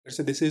Let's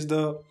say this is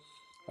the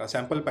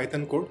sample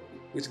Python code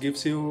which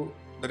gives you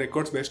the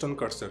records based on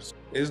cursors.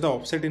 As the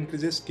offset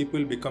increases, skip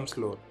will become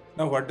slower.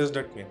 Now what does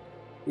that mean?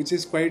 Which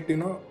is quite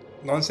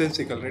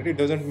nonsensical, right? It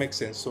doesn't make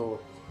sense. So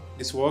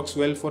this works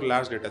well for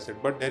large dataset,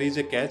 but there is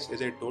a catch,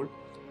 as I told.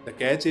 The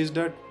catch is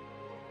that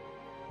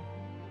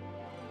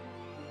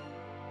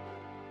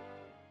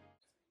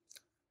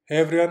hey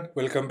everyone,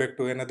 welcome back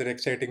to another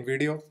exciting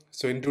video.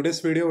 So in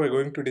today's video, we're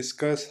going to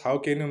discuss how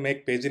can you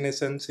make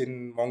paginations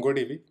in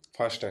MongoDB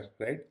faster,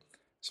 right?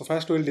 So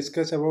first we'll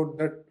discuss about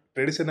the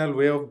traditional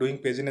way of doing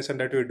pagination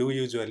that we do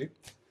usually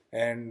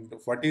and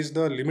what is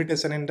the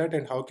limitation in that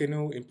and how can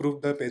you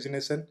improve the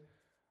pagination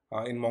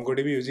in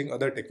MongoDB using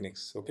other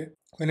techniques, okay?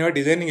 When you are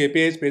designing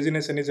APIs,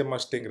 pagination is a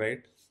must thing,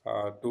 right?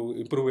 To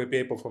improve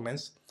API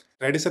performance.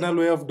 Traditional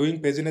way of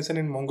doing pagination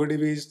in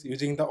MongoDB is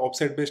using the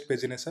offset-based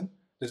pagination.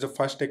 This is the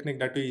first technique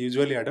that we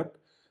usually adopt.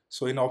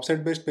 So in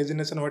offset-based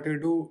pagination, what we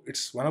do,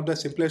 it's one of the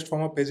simplest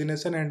form of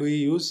pagination, and we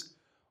use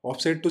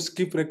offset to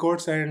skip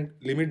records and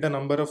limit the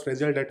number of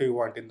results that we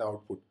want in the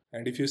output.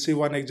 And if you see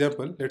one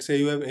example, let's say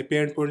you have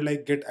API endpoint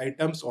like get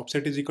items,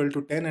 offset is equal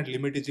to 10 and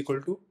limit is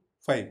equal to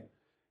 5.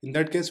 In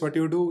that case, what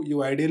you do,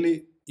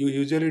 you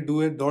usually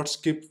do a dot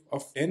skip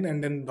of 10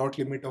 and then dot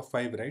limit of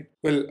 5, right?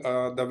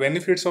 Well, the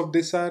benefits of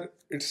this are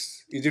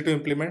it's easy to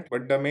implement,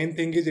 but the main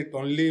thing is it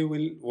only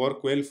will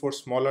work well for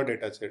smaller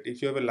dataset.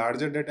 If you have a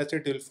larger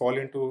dataset, you'll fall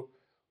into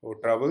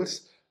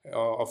troubles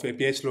of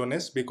API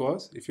slowness,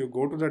 because if you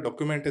go to the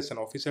documentation,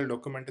 official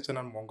documentation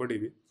on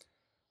MongoDB,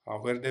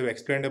 where they've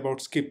explained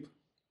about skip,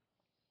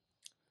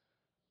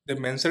 they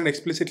mentioned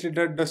explicitly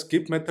that the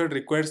skip method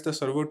requires the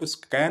server to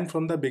scan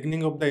from the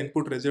beginning of the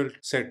input result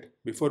set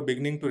before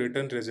beginning to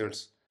return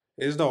results.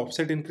 As the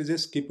offset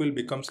increases, skip will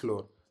become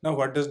slower. Now,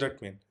 what does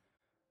that mean?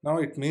 Now,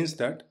 it means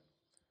that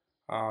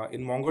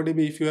in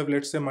MongoDB, if you have,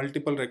 let's say,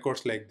 multiple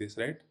records like this,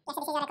 right?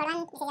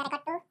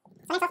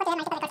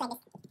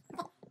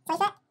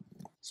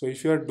 So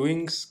if you are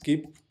doing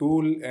skip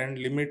tool and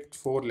limit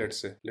 4, let's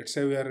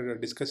say we are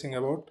discussing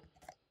about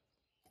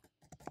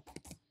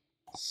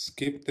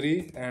skip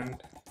 3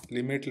 and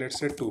limit, let's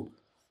say, 2.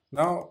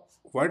 Now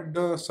what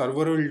the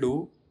server will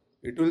do,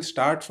 it will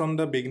start from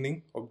the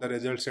beginning of the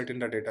result set in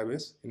the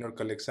database in your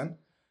collection.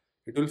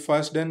 It will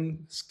first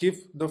then skip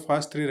the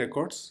first 3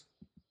 records,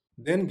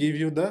 then give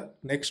you the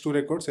next 2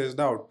 records as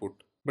the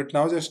output. But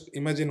now just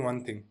imagine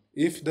one thing.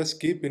 If the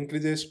skip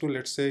increases to,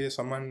 let's say,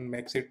 someone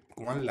makes it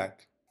 1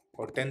 lakh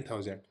or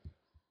 10,000,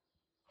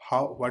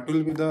 what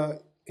will be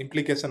the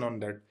implication on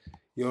that?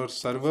 Your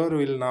server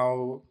will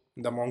now,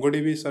 the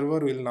MongoDB server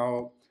will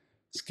now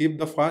skip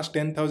the first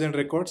 10,000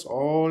 records,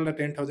 all the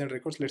 10,000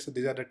 records. Let's say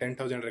these are the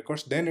 10,000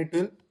 records. Then it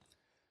will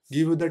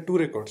give you the 2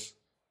 records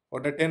or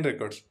the 10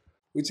 records,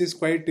 which is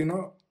quite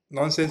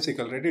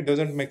nonsensical, right? It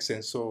doesn't make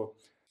sense. So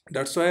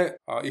that's why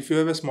if you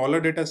have a smaller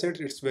data set,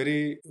 it's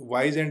very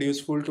wise and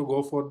useful to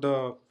go for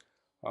the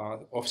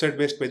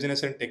offset-based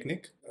pagination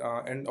technique.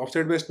 And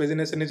offset-based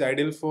pagination is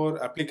ideal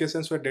for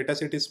applications where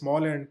dataset is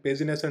small and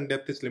pagination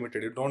depth is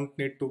limited. You don't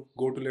need to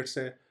go to, let's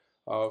say,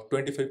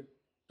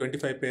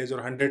 25 page or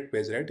 100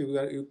 page, right?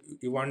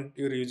 You want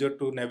your user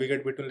to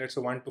navigate between, let's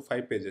say, 1 to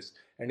 5 pages,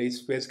 and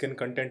each page can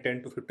contain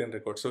 10 to 15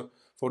 records. So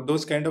for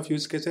those kind of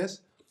use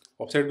cases,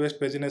 offset-based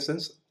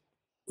paginations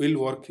will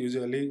work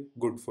usually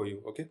good for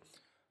you, okay?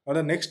 Now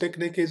the next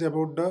technique is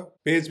about the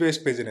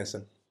page-based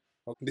pagination.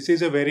 This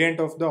is a variant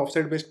of the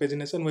offset-based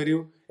pagination where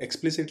you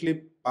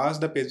explicitly pass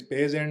the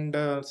page and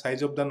the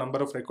size of the number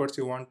of records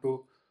you want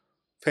to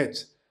fetch,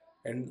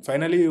 and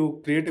finally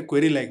you create a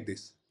query like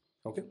this.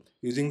 Okay,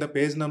 using the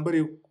page number,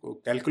 you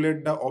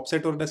calculate the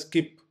offset or the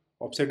skip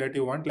offset that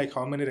you want, like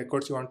how many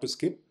records you want to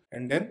skip,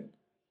 and then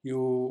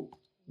you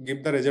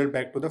give the result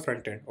back to the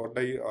front end or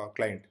the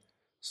client.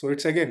 So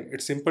it's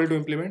simple to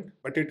implement,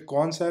 but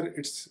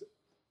its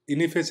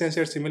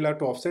inefficiency are similar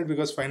to offset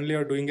because finally you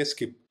are doing a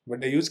skip.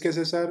 But the use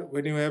cases are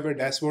when you have a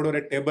dashboard or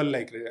a table,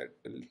 like a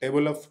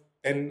table of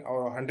 10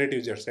 or 100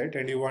 users, right?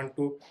 And you want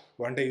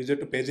a user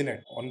to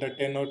paginate on the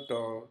 10 or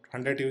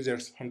 100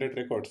 users, 100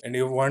 records, and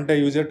you want a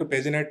user to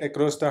paginate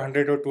across the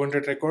 100 or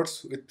 200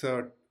 records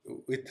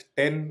with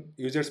 10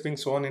 users being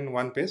shown in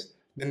one page.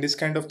 Then this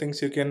kind of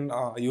things you can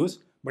use.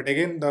 But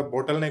again, the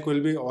bottleneck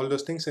will be all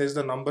those things. As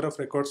the number of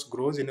records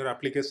grows in your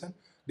application,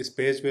 this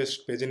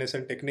page-based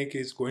pagination technique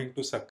is going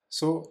to suck.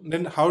 So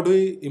then how do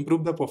we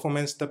improve the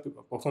performance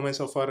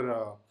of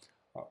our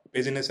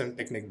pagination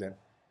technique then?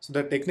 So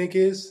the technique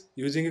is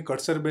using a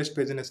cursor-based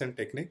pagination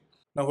technique.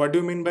 Now what do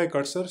you mean by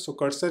cursor? So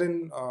cursor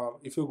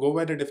if you go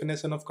by the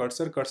definition of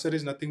cursor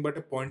is nothing but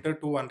a pointer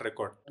to one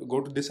record.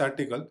 Go to this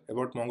article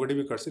about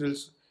MongoDB cursor,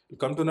 you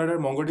come to know that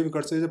MongoDB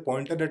cursor is a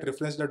pointer that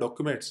references the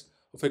documents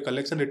of a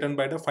collection written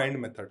by the find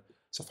method.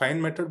 So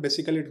find method,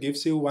 basically it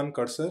gives you one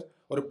cursor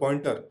or a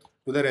pointer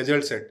to the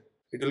result set.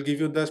 It will give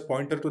you the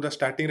pointer to the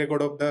starting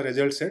record of the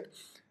result set,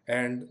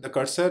 and the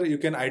cursor you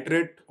can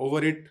iterate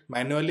over it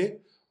manually,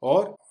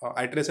 or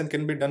iteration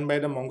can be done by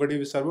the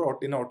MongoDB server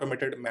in an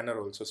automated manner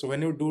also. So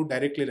when you do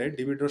directly, right,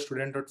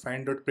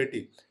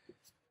 db.student.find.pretty,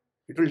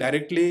 it will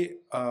directly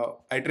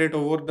iterate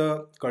over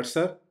the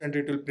cursor and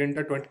it will print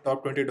the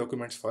top 20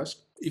 documents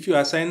first. If you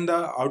assign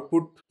the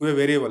output to a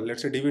variable,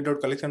 let's say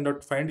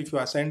db.collection.find, if you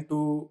assign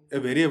to a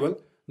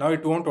variable, now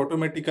it won't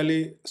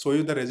automatically show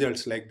you the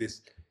results like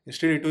this.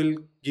 Instead, it will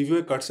give you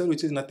a cursor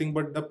which is nothing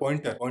but the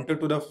pointer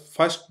to the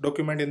first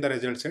document in the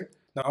result set.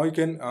 Now you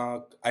can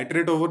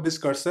iterate over this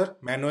cursor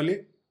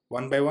manually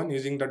one by one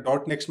using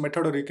the .next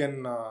method, or you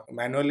can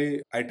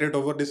manually iterate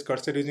over this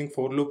cursor using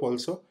for loop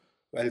also.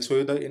 I'll show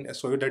you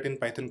that in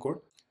Python code.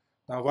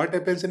 Now, what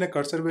happens in a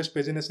cursor-based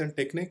pagination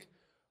technique?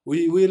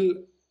 We will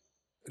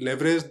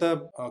leverage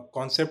the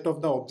concept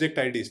of the object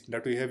IDs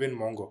that we have in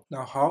Mongo.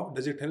 Now, how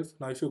does it help?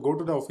 Now, if you go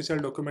to the official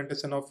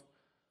documentation of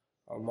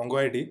Mongo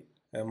ID,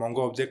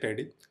 Mongo object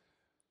ID,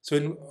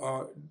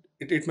 so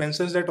it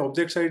mentions that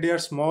objects ID are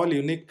small,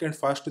 unique, and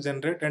fast to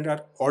generate and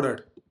are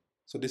ordered.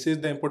 So this is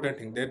the important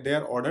thing. They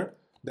are ordered.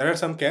 There are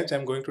some catch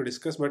I'm going to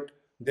discuss, but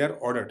they are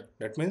ordered.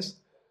 That means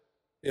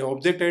a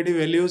object ID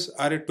values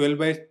are 12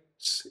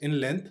 bytes in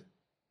length,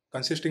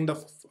 consisting the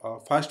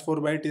first 4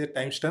 byte is a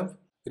timestamp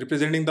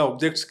representing the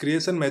object's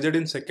creation measured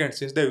in seconds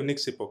since the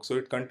Unix epoch. So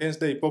it contains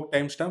the epoch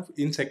timestamp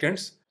in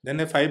seconds. Then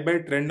a 5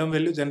 byte random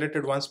value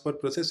generated once per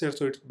processor.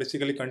 So it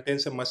basically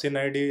contains a machine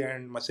ID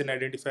and machine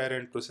identifier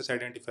and process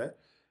identifier.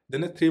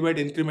 Then a 3 byte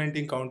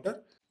incrementing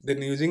counter.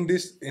 Then using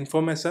this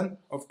information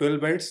of 12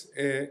 bytes,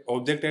 a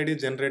object ID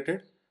is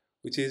generated,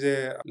 which is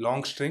a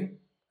long string,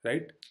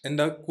 right? And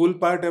the cool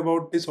part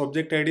about this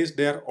object IDs,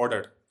 they are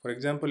ordered. For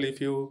example,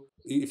 if you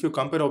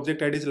compare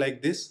object IDs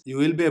like this, you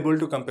will be able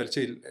to compare.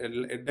 See,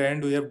 at the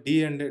end we have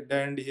D and at the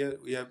end here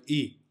we have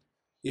E.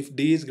 If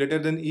D is greater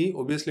than E,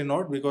 obviously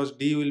not, because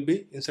D will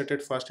be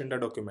inserted first in the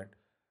document.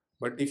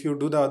 But if you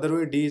do the other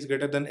way, D is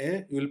greater than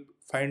A, you will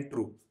find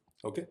true.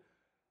 Okay.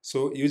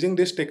 So using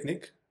this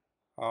technique,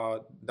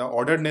 the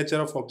ordered nature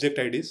of object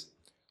IDs,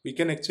 we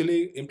can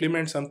actually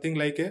implement something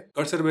like a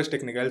cursor based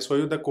technique. I'll show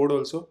you the code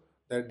also,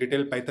 the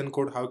detailed Python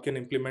code, how you can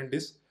implement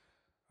this.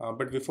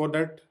 But before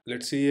that,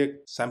 let's see a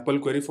sample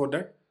query for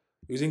that.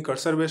 Using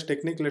cursor based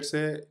technique, let's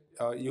say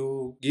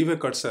you give a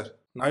cursor.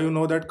 Now you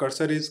know that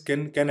cursor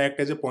can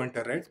act as a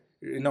pointer, right?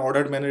 In an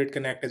ordered manner, it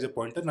can act as a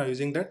pointer. Now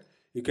using that,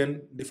 you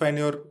can define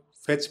your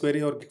fetch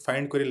query or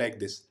find query like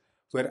this,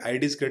 where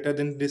ID is greater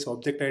than this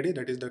object ID,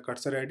 that is the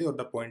cursor ID or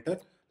the pointer,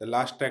 the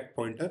last track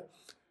pointer,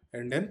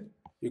 and then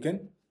you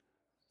can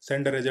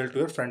send the result to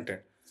your front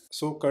end.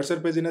 So cursor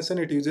pagination,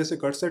 it uses a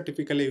cursor,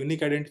 typically a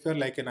unique identifier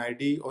like an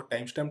ID or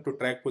timestamp to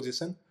track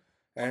position,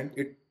 and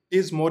it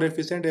is more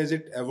efficient as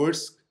it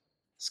avoids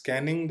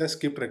scanning the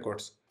skipped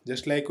records.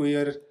 Just like we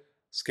are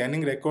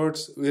scanning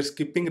records, we are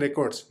skipping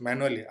records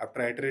manually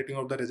after iterating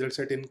of the result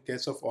set in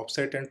case of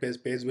offset and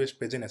page-based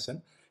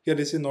pagination. Here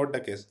this is not the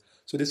case.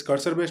 So this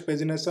cursor-based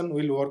pagination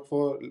will work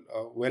for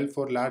well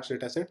for large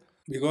dataset,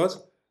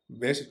 because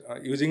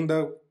using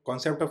the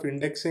concept of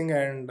indexing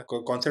and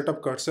concept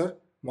of cursor,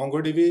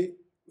 MongoDB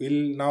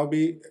will now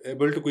be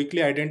able to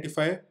quickly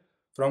identify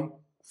from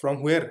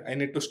where I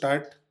need to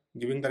start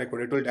giving the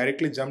record. It will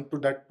directly jump to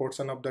that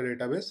portion of the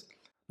database.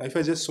 Now if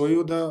I just show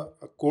you the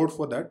code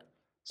for that,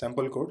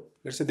 sample code,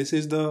 let's say this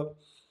is the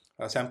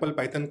sample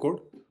Python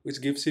code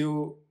which gives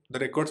you the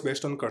records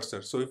based on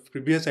cursor. So if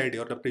previous ID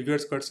or the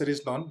previous cursor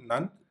is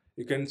none,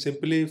 you can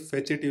simply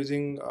fetch it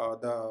using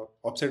the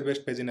offset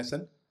based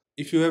pagination.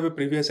 If you have a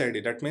previous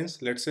ID, that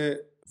means let's say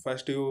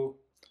first you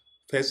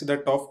fetch the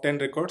top 10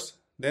 records,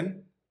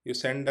 then you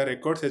send the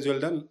records as well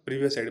the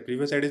previous ID.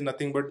 Previous ID is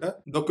nothing but the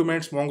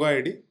documents Mongo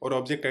ID or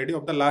object ID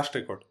of the last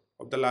record.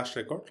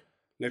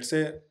 Let's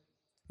say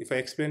if I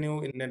explain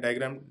you in a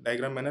diagram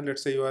manner,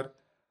 let's say your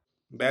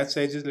batch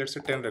size is, let's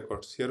say 10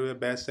 records. Here we have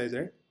batch size,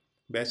 right?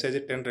 Batch size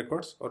is 10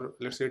 records, or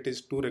let's say it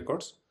is 2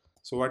 records.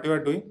 So what you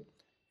are doing,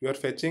 you are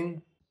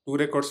fetching 2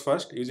 records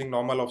first using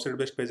normal offset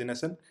based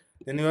pagination.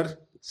 Then you are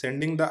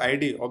sending the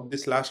ID of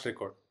this last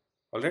record,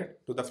 all right,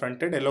 to the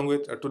front end along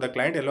with to the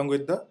client along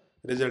with the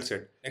result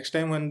set. Next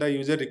time when the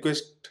user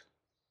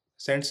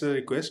sends the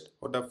request,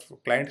 or the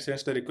client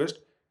sends the request,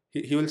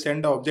 he will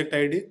send the object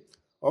ID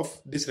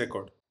of this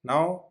record.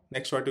 Now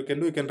next what you can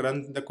do, you can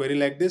run the query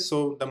like this.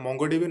 So the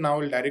MongoDB now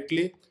will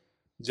directly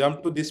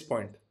jump to this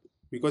point,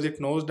 because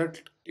it knows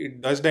that it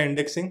does the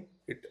indexing.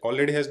 It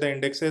already has the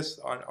indexes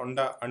on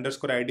the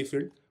underscore ID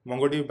field.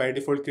 MongoDB by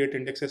default create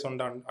indexes on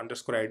the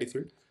underscore ID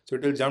field. So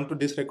it will jump to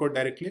this record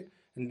directly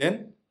and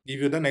then give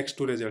you the next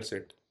 2 result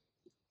set.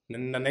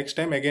 Then the next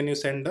time again you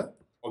send the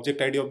object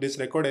ID of this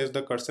record as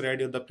the cursor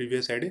ID of the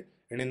previous ID,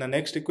 and in the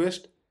next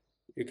request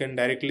you can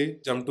directly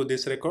jump to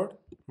this record.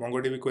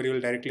 MongoDB query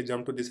will directly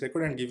jump to this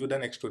record and give you the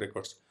next 2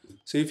 records.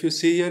 So if you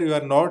see here, you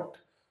are not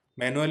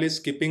manually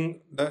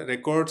skipping the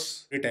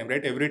records every time,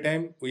 right? Every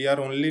time we are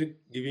only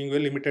giving you a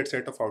limited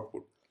set of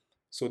output.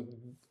 So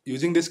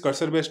using this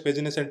cursor based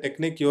pagination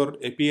technique, your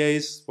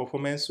API's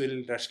performance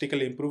will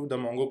drastically improve. The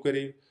Mongo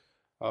query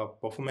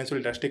performance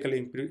will drastically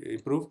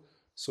improve.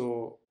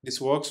 So this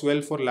works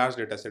well for large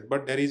dataset,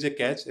 but there is a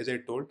catch, as I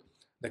told.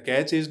 The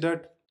catch is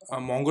that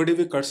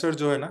MongoDB cursor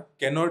जो है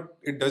ना,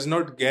 it does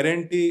not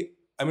guarantee,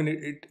 I mean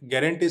it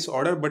guarantees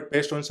order but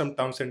based on some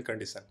terms and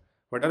condition.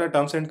 What are the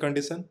terms and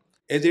condition?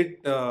 As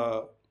it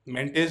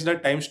maintains the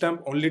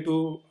timestamp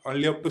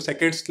only up to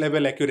seconds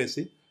level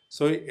accuracy.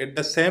 So at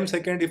the same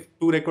second, if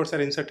two records are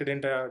inserted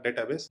in the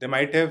database, they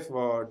might have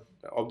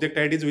object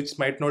IDs which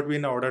might not be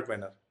in an ordered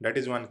manner. That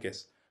is one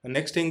case. The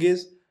next thing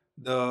is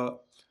the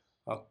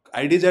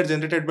IDs are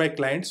generated by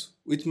clients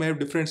which may have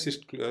different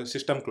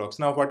system clocks.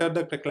 Now, what are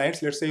the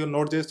clients? Let's say your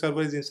Node.js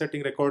server is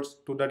inserting records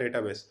to the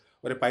database,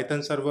 or a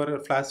Python server, or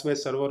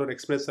Flash-based server, or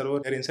Express server,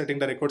 they're inserting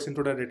the records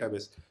into the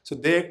database. So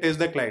they act as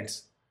the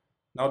clients.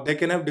 Now they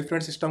can have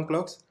different system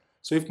clocks.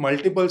 So if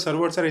multiple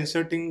servers are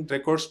inserting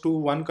records to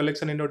one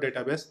collection in your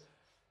database,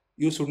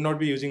 you should not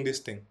be using this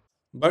thing.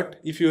 But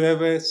if you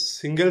have a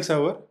single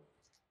server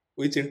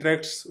which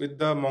interacts with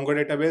the Mongo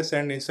database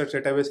and inserts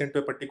database into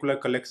a particular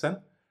collection,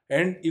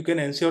 and you can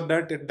ensure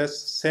that at the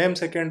same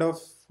second or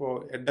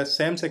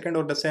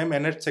the same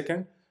nth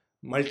second,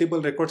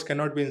 multiple records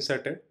cannot be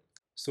inserted.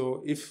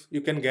 So if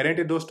you can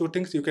guarantee those two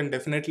things, you can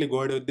definitely go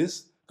ahead with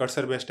this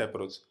cursor based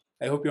approach.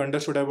 I hope you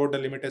understood about the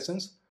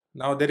limitations.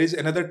 Now there is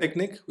another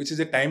technique which is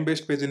a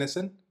time-based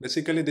pagination.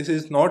 Basically, this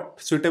is not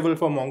suitable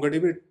for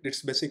MongoDB.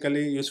 It's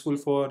basically useful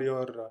for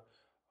your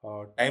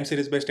time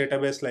series-based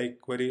database like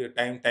where you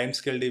time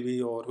scale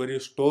DB, or where you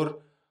store,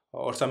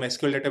 or some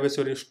SQL database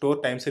where you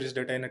store time series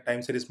data in a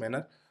time series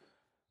manner.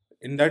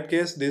 In that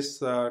case, this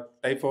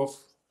type of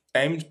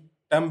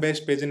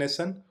timestamp-based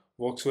pagination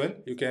works well.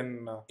 You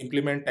can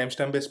implement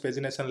timestamp-based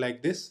pagination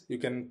like this. You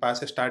can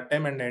pass a start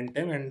time and end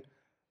time, and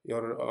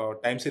your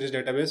time series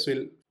database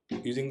will,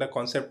 using the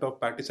concept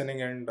of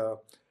partitioning and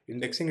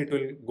indexing, it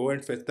will go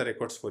and fetch the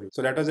records for you.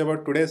 So that was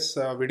about today's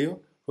video,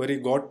 where you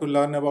got to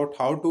learn about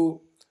how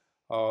to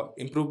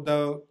improve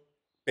the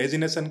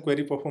pagination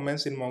query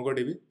performance in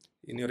MongoDB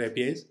in your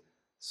APIs.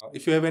 So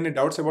if you have any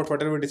doubts about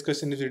whatever we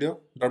discussed in this video,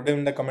 drop them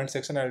in the comment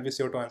section. I will be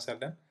sure to answer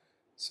them.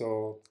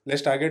 So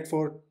let's target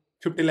for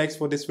 50 likes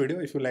for this video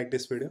if you like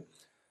this video,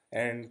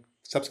 and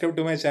subscribe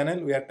to my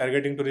channel. We are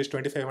targeting to reach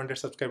 2500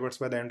 subscribers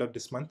by the end of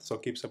this month. So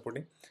keep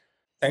supporting.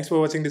 Thanks for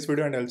watching this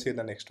video, and I'll see you in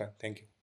the next one. Thank you.